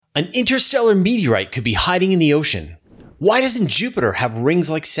An interstellar meteorite could be hiding in the ocean. Why doesn't Jupiter have rings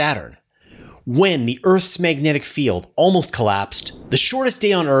like Saturn? When the Earth's magnetic field almost collapsed, the shortest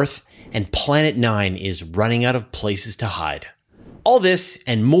day on Earth, and Planet 9 is running out of places to hide. All this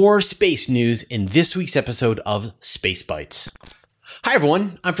and more space news in this week's episode of Space Bites. Hi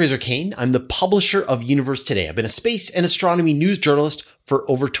everyone, I'm Fraser Cain. I'm the publisher of Universe Today. I've been a space and astronomy news journalist for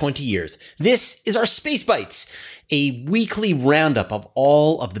over 20 years. This is our Space Bites, a weekly roundup of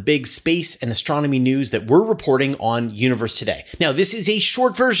all of the big space and astronomy news that we're reporting on Universe Today. Now, this is a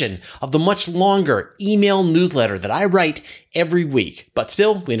short version of the much longer email newsletter that I write every week. But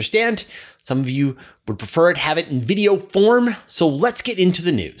still, we understand some of you would prefer to have it in video form, so let's get into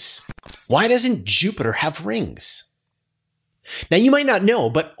the news. Why doesn't Jupiter have rings? Now, you might not know,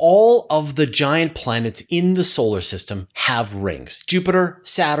 but all of the giant planets in the solar system have rings. Jupiter,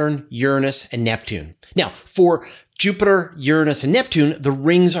 Saturn, Uranus, and Neptune. Now, for Jupiter, Uranus, and Neptune, the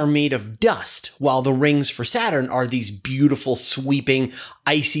rings are made of dust, while the rings for Saturn are these beautiful, sweeping,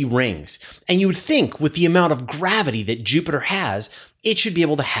 icy rings. And you would think with the amount of gravity that Jupiter has, it should be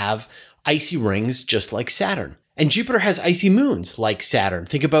able to have icy rings just like Saturn. And Jupiter has icy moons like Saturn.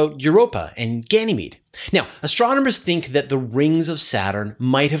 Think about Europa and Ganymede. Now, astronomers think that the rings of Saturn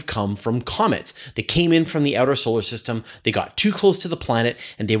might have come from comets that came in from the outer solar system. They got too close to the planet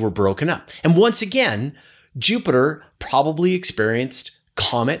and they were broken up. And once again, Jupiter probably experienced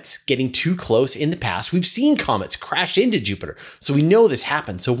comets getting too close in the past. We've seen comets crash into Jupiter, so we know this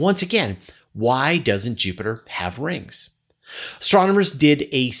happened. So once again, why doesn't Jupiter have rings? Astronomers did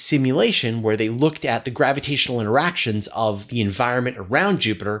a simulation where they looked at the gravitational interactions of the environment around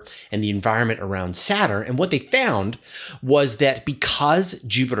Jupiter and the environment around Saturn. And what they found was that because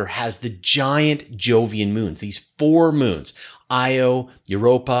Jupiter has the giant Jovian moons, these four moons, Io,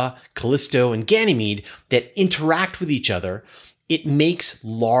 Europa, Callisto, and Ganymede, that interact with each other, it makes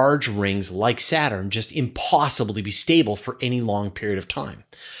large rings like Saturn just impossible to be stable for any long period of time.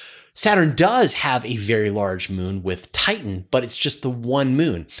 Saturn does have a very large moon with Titan, but it's just the one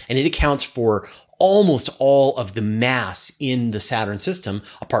moon, and it accounts for almost all of the mass in the Saturn system,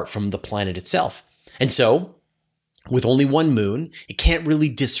 apart from the planet itself. And so, with only one moon, it can't really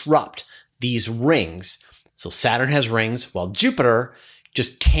disrupt these rings. So Saturn has rings, while Jupiter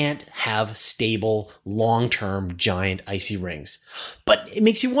just can't have stable, long-term, giant icy rings. But it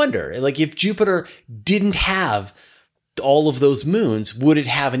makes you wonder, like if Jupiter didn't have all of those moons, would it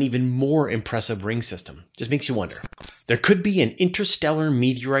have an even more impressive ring system? Just makes you wonder. There could be an interstellar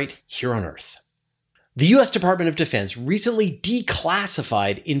meteorite here on Earth. The U.S. Department of Defense recently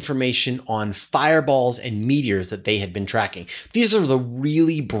declassified information on fireballs and meteors that they had been tracking. These are the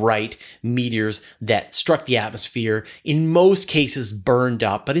really bright meteors that struck the atmosphere, in most cases burned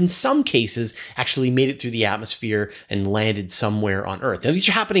up, but in some cases actually made it through the atmosphere and landed somewhere on Earth. Now, these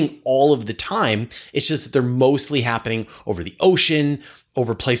are happening all of the time. It's just that they're mostly happening over the ocean,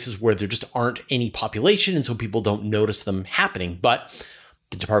 over places where there just aren't any population, and so people don't notice them happening. But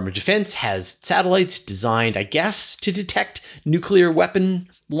the Department of Defense has satellites designed, I guess, to detect nuclear weapon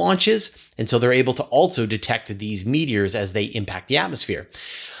launches. And so they're able to also detect these meteors as they impact the atmosphere.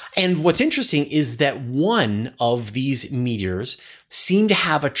 And what's interesting is that one of these meteors seemed to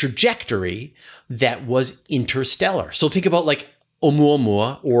have a trajectory that was interstellar. So think about like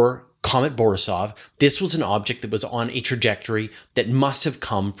Oumuamua or Comet Borisov. This was an object that was on a trajectory that must have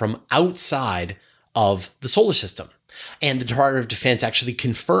come from outside of the solar system. And the Department of Defense actually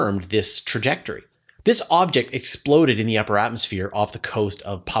confirmed this trajectory. This object exploded in the upper atmosphere off the coast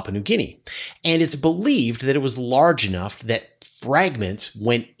of Papua New Guinea. And it's believed that it was large enough that fragments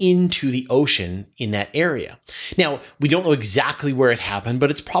went into the ocean in that area. Now, we don't know exactly where it happened,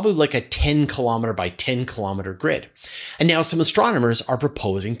 but it's probably like a 10 kilometer by 10 kilometer grid. And now some astronomers are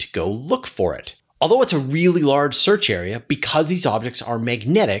proposing to go look for it. Although it's a really large search area, because these objects are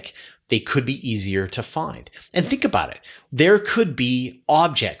magnetic, they could be easier to find. And think about it. There could be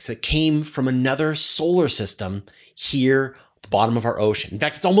objects that came from another solar system here at the bottom of our ocean. In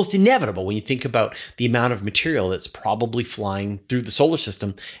fact, it's almost inevitable when you think about the amount of material that's probably flying through the solar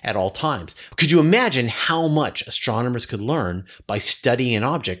system at all times. Could you imagine how much astronomers could learn by studying an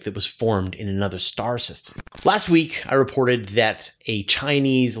object that was formed in another star system? Last week, I reported that a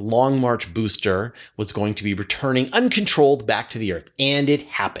Chinese Long March booster was going to be returning uncontrolled back to the Earth, and it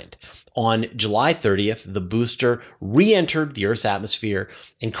happened. On July 30th, the booster re-entered the Earth's atmosphere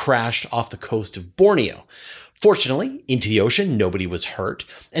and crashed off the coast of Borneo. Fortunately, into the ocean, nobody was hurt,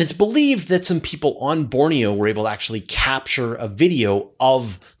 and it's believed that some people on Borneo were able to actually capture a video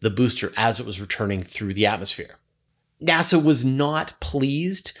of the booster as it was returning through the atmosphere. NASA was not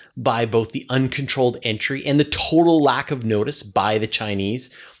pleased by both the uncontrolled entry and the total lack of notice by the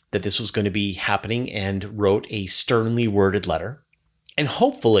Chinese. that this was going to be happening and wrote a sternly worded letter. And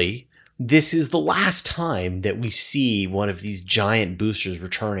hopefully, this is the last time that we see one of these giant boosters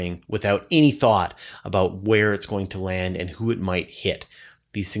returning without any thought about where it's going to land and who it might hit.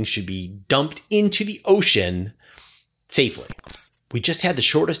 These things should be dumped into the ocean safely. We just had the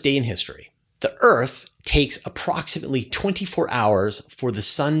shortest day in history. The Earth takes approximately 24 hours for the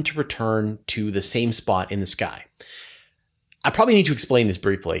sun to return to the same spot in the sky. I probably need to explain this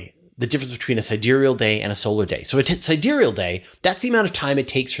briefly, the difference between a sidereal day and a solar day. So a sidereal day, that's the amount of time it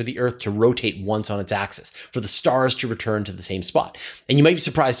takes for the Earth to rotate once on its axis, for the stars to return to the same spot. And you might be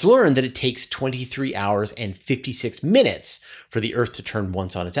surprised to learn that it takes 23 hours and 56 minutes for the Earth to turn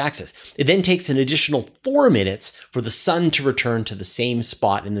once on its axis. It then takes an additional 4 minutes for the sun to return to the same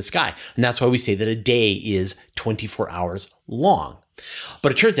spot in the sky. And that's why we say that a day is 24 hours long.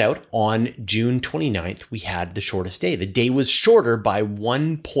 But it turns out on June 29th, we had the shortest day. The day was shorter by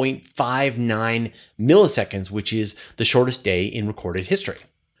 1.59 milliseconds, which is the shortest day in recorded history.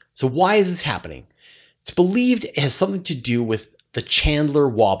 So why is this happening? It's believed it has something to do with the Chandler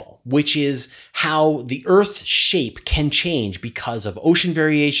wobble, which is how the Earth's shape can change because of ocean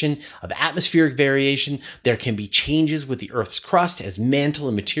variation, of atmospheric variation. There can be changes with the Earth's crust as mantle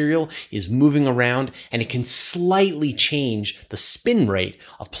and material is moving around, and it can slightly change the spin rate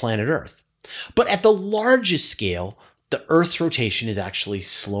of planet Earth. But at the largest scale, the Earth's rotation is actually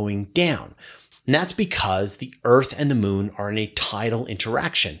slowing down. And that's because the Earth and the moon are in a tidal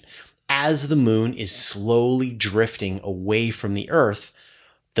interaction. As the moon is slowly drifting away from the Earth,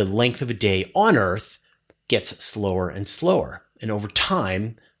 the length of a day on Earth gets slower and slower. And over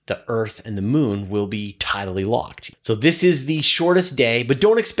time, the Earth and the moon will be tidally locked. So this is the shortest day, but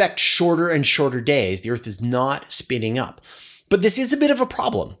don't expect shorter and shorter days. The Earth is not spinning up. But this is a bit of a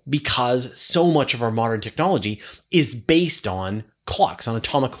problem because so much of our modern technology is based on clocks, on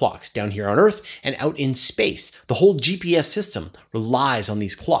atomic clocks down here on Earth and out in space. The whole GPS system relies on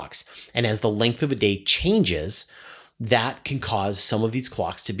these clocks. And as the length of a day changes, that can cause some of these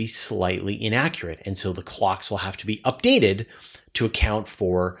clocks to be slightly inaccurate. And so the clocks will have to be updated to account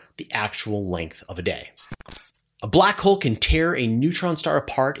for the actual length of a day. A black hole can tear a neutron star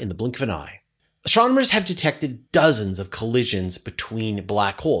apart in the blink of an eye. Astronomers have detected dozens of collisions between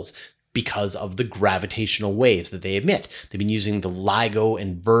black holes because of the gravitational waves that they emit. They've been using the LIGO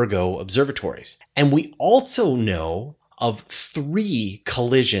and Virgo observatories. And we also know of 3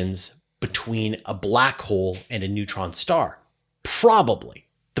 collisions between a black hole and a neutron star. Probably.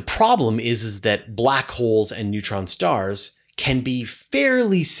 The problem is that black holes and neutron stars can be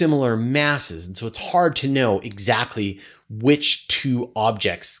fairly similar masses, and so it's hard to know exactly which 2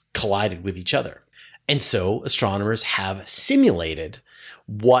 objects collided with each other. And so astronomers have simulated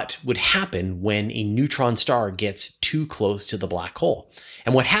what would happen when a neutron star gets too close to the black hole.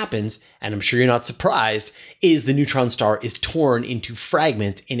 And what happens, and I'm sure you're not surprised, is the neutron star is torn into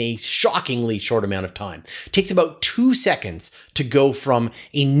fragments in a shockingly short amount of time. It takes about 2 seconds to go from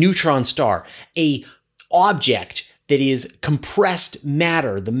a neutron star, a object that is compressed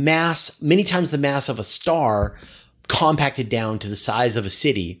matter, the mass, many times the mass of a star, compacted down to the size of a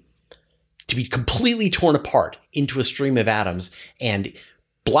city, to be completely torn apart into a stream of atoms and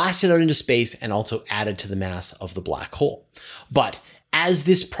blasted out into space and also added to the mass of the black hole. But as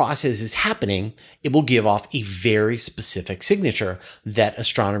this process is happening, it will give off a very specific signature that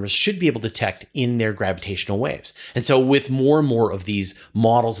astronomers should be able to detect in their gravitational waves. And so with more and more of these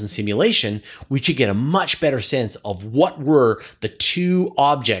models and simulation, we should get a much better sense of what were the 2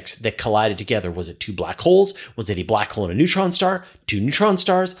 objects that collided together. Was it 2 black holes? Was it a black hole and a neutron star? 2 neutron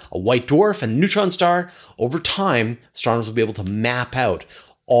stars? A white dwarf and a neutron star? Over time, astronomers will be able to map out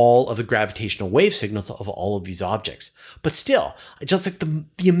all of the gravitational wave signals of all of these objects. But still, just like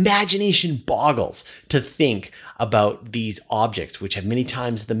the imagination boggles to think about these objects, which have many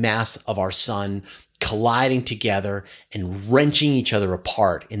times the mass of our sun, colliding together and wrenching each other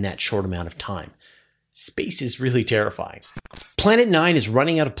apart in that short amount of time. Space is really terrifying. Planet 9 is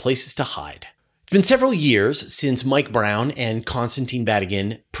running out of places to hide. It's been several years since Mike Brown and Konstantin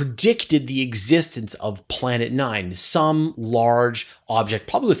Batygin predicted the existence of Planet 9, some large object,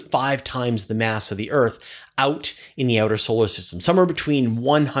 probably with 5 times the mass of the Earth, out in the outer solar system, somewhere between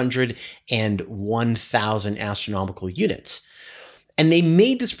 100 and 1,000 astronomical units. And they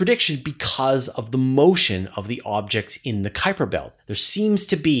made this prediction because of the motion of the objects in the Kuiper Belt. There seems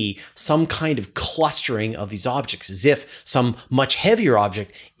to be some kind of clustering of these objects, as if some much heavier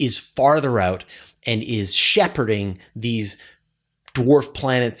object is farther out and is shepherding these dwarf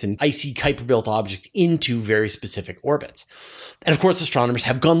planets and icy Kuiper Belt objects into very specific orbits. And of course, astronomers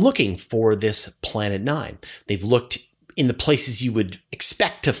have gone looking for this Planet 9. They've looked in the places you would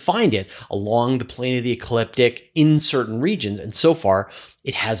expect to find it, along the plane of the ecliptic in certain regions. And so far,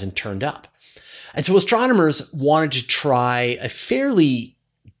 it hasn't turned up. And so astronomers wanted to try a fairly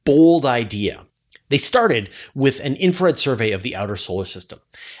bold idea. They started with an infrared survey of the outer solar system,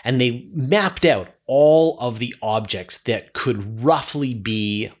 and they mapped out all of the objects that could roughly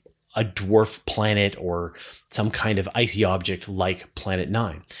be a dwarf planet or some kind of icy object like Planet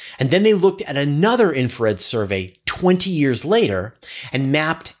 9. And then they looked at another infrared survey 20 years later and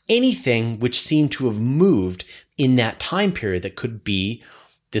mapped anything which seemed to have moved in that time period that could be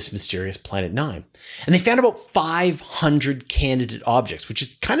this mysterious Planet 9. And they found about 500 candidate objects, which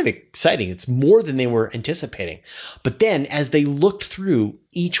is kind of exciting. It's more than they were anticipating. But then as they looked through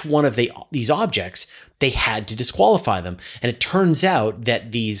each one of these objects, they had to disqualify them. And it turns out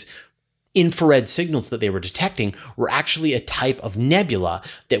that these infrared signals that they were detecting were actually a type of nebula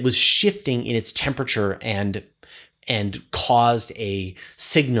that was shifting in its temperature and caused a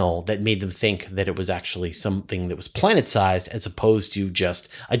signal that made them think that it was actually something that was planet-sized as opposed to just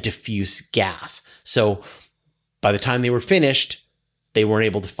a diffuse gas. So by the time they were finished, they weren't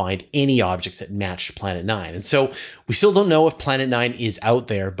able to find any objects that matched Planet 9. And so we still don't know if Planet 9 is out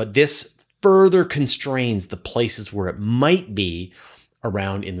there, but this further constrains the places where it might be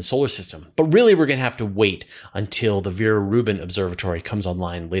around in the solar system. But really, we're going to have to wait until the Vera Rubin Observatory comes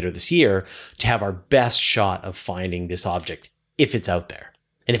online later this year to have our best shot of finding this object, if it's out there.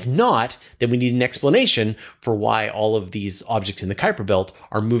 And if not, then we need an explanation for why all of these objects in the Kuiper Belt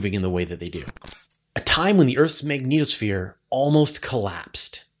are moving in the way that they do. A time when the Earth's magnetosphere almost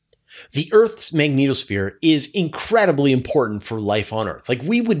collapsed. The Earth's magnetosphere is incredibly important for life on Earth. Like,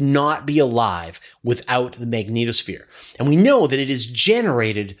 we would not be alive without the magnetosphere. And we know that it is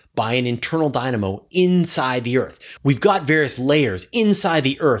generated by an internal dynamo inside the Earth. We've got various layers inside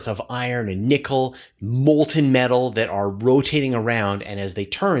the Earth of iron and nickel, molten metal that are rotating around. And as they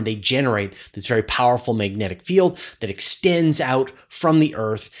turn, they generate this very powerful magnetic field that extends out from the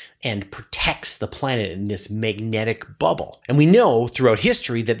Earth and protects the planet in this magnetic bubble. And we know throughout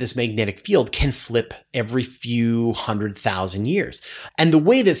history that this magnetic field can flip every few 100,000 years. And the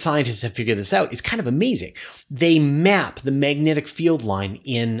way that scientists have figured this out is kind of amazing. They map the magnetic field line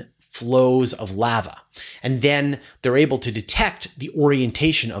in flows of lava. And then they're able to detect the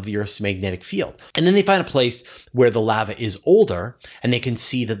orientation of the Earth's magnetic field. And then they find a place where the lava is older, and they can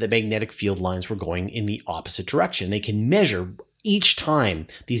see that the magnetic field lines were going in the opposite direction. They can measure each time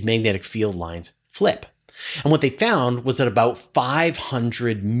these magnetic field lines flip. And what they found was that about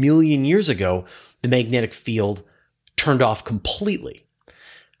 500 million years ago, the magnetic field turned off completely.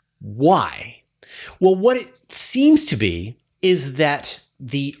 Why? Well, what it seems to be is that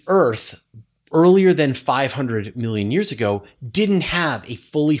the Earth, earlier than 500 million years ago, didn't have a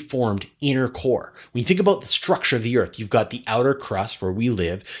fully formed inner core. When you think about the structure of the Earth, you've got the outer crust where we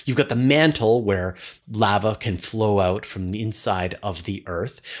live. You've got the mantle where lava can flow out from the inside of the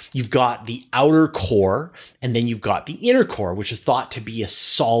Earth. You've got the outer core, and then you've got the inner core, which is thought to be a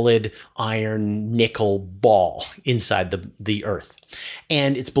solid iron nickel ball inside the Earth.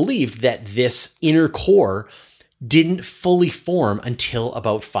 And it's believed that this inner core didn't fully form until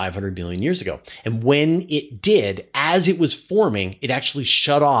about 500 million years ago. And when it did, as it was forming, it actually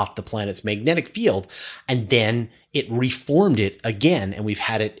shut off the planet's magnetic field, and then it reformed it again, and we've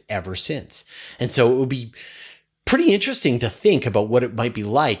had it ever since. And so it would be pretty interesting to think about what it might be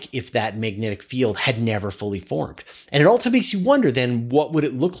like if that magnetic field had never fully formed. And it also makes you wonder then, what would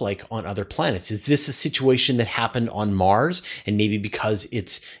it look like on other planets? Is this a situation that happened on Mars, and maybe because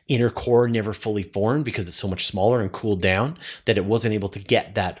its inner core never fully formed because it's so much smaller and cooled down that it wasn't able to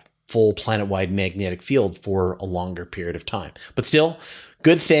get that full planet-wide magnetic field for a longer period of time? But still,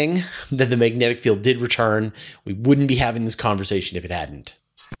 good thing that the magnetic field did return. We wouldn't be having this conversation if it hadn't.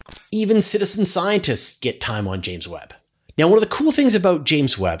 Even citizen scientists get time on James Webb. Now, one of the cool things about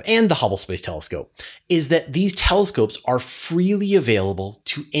James Webb and the Hubble Space Telescope is that these telescopes are freely available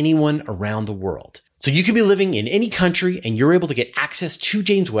to anyone around the world. So you could be living in any country and you're able to get access to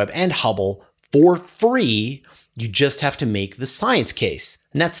James Webb and Hubble for free. You just have to make the science case.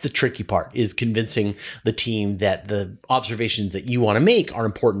 And that's the tricky part, is convincing the team that the observations that you want to make are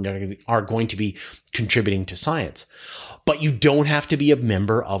important and are going to be contributing to science. But you don't have to be a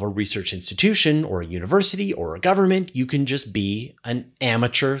member of a research institution or a university or a government. You can just be an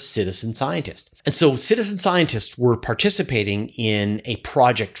amateur citizen scientist. And so citizen scientists were participating in a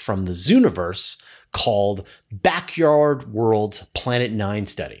project from the Zooniverse called Backyard World's Planet 9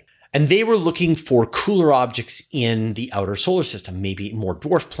 study. And they were looking for cooler objects in the outer solar system, maybe more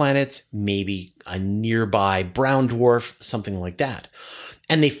dwarf planets, maybe a nearby brown dwarf, something like that.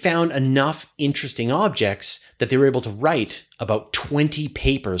 And they found enough interesting objects that they were able to write about 20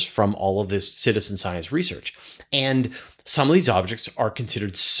 papers from all of this citizen science research. And some of these objects are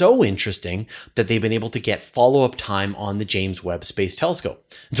considered so interesting that they've been able to get follow-up time on the James Webb Space Telescope.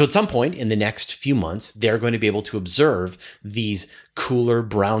 And so at some point in the next few months, they're going to be able to observe these cooler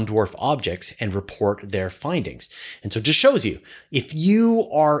brown dwarf objects and report their findings. And so it just shows you, if you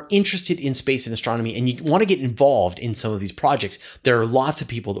are interested in space and astronomy and you want to get involved in some of these projects, there are lots of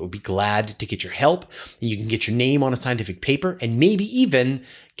people that would be glad to get your help, and you can get your name on a scientific paper and maybe even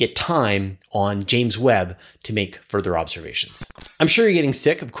get time on James Webb to make further observations. I'm sure you're getting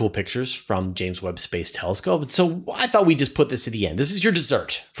sick of cool pictures from James Webb Space Telescope, and so I thought we'd just put this at the end. This is your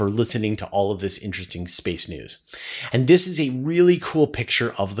dessert for listening to all of this interesting space news. And this is a really cool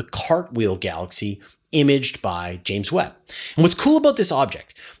picture of the Cartwheel Galaxy imaged by James Webb. And what's cool about this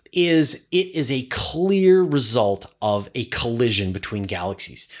object is it is a clear result of a collision between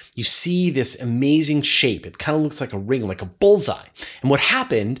galaxies. You see this amazing shape. It kind of looks like a ring, like a bullseye. And what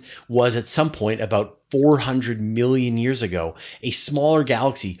happened was, at some point about 400 million years ago, a smaller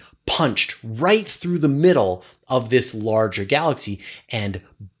galaxy punched right through the middle of this larger galaxy and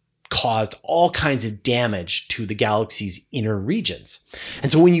caused all kinds of damage to the galaxy's inner regions. And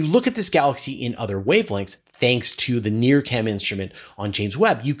so when you look at this galaxy in other wavelengths, thanks to the NIRCam instrument on James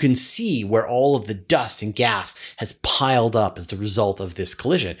Webb, you can see where all of the dust and gas has piled up as the result of this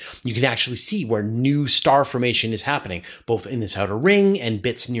collision. You can actually see where new star formation is happening, both in this outer ring and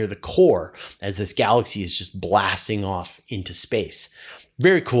bits near the core, as this galaxy is just blasting off into space.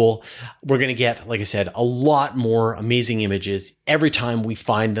 Very cool. We're going to get, like I said, a lot more amazing images. Every time we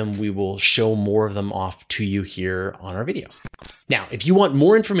find them, we will show more of them off to you here on our video. Now, if you want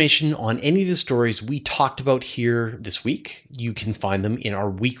more information on any of the stories we talked about here this week, you can find them in our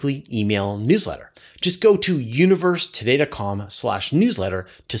weekly email newsletter. Just go to universetoday.com/newsletter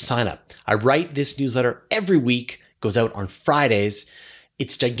to sign up. I write this newsletter every week, goes out on Fridays.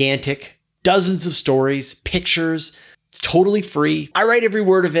 It's gigantic, dozens of stories, pictures. It's totally free. I write every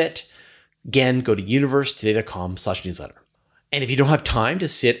word of it. Again, go to universetoday.com/newsletter. And if you don't have time to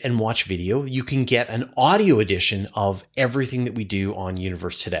sit and watch video, you can get an audio edition of everything that we do on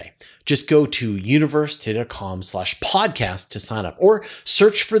Universe Today. Just go to universetoday.com/podcast to sign up, or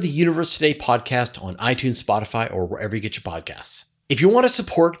search for the Universe Today podcast on iTunes, Spotify, or wherever you get your podcasts. If you want to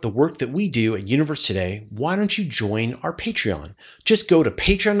support the work that we do at Universe Today, why don't you join our Patreon? Just go to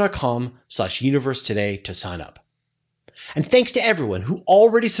patreon.com/universetoday to sign up. And thanks to everyone who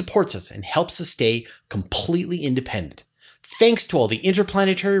already supports us and helps us stay completely independent. Thanks to all the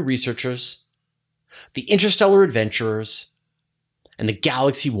interplanetary researchers, the interstellar adventurers, and the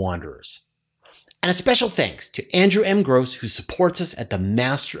galaxy wanderers. And a special thanks to Andrew M. Gross, who supports us at the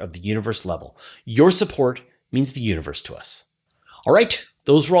Master of the Universe level. Your support means the universe to us. All right,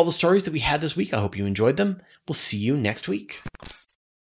 those were all the stories that we had this week. I hope you enjoyed them. We'll see you next week.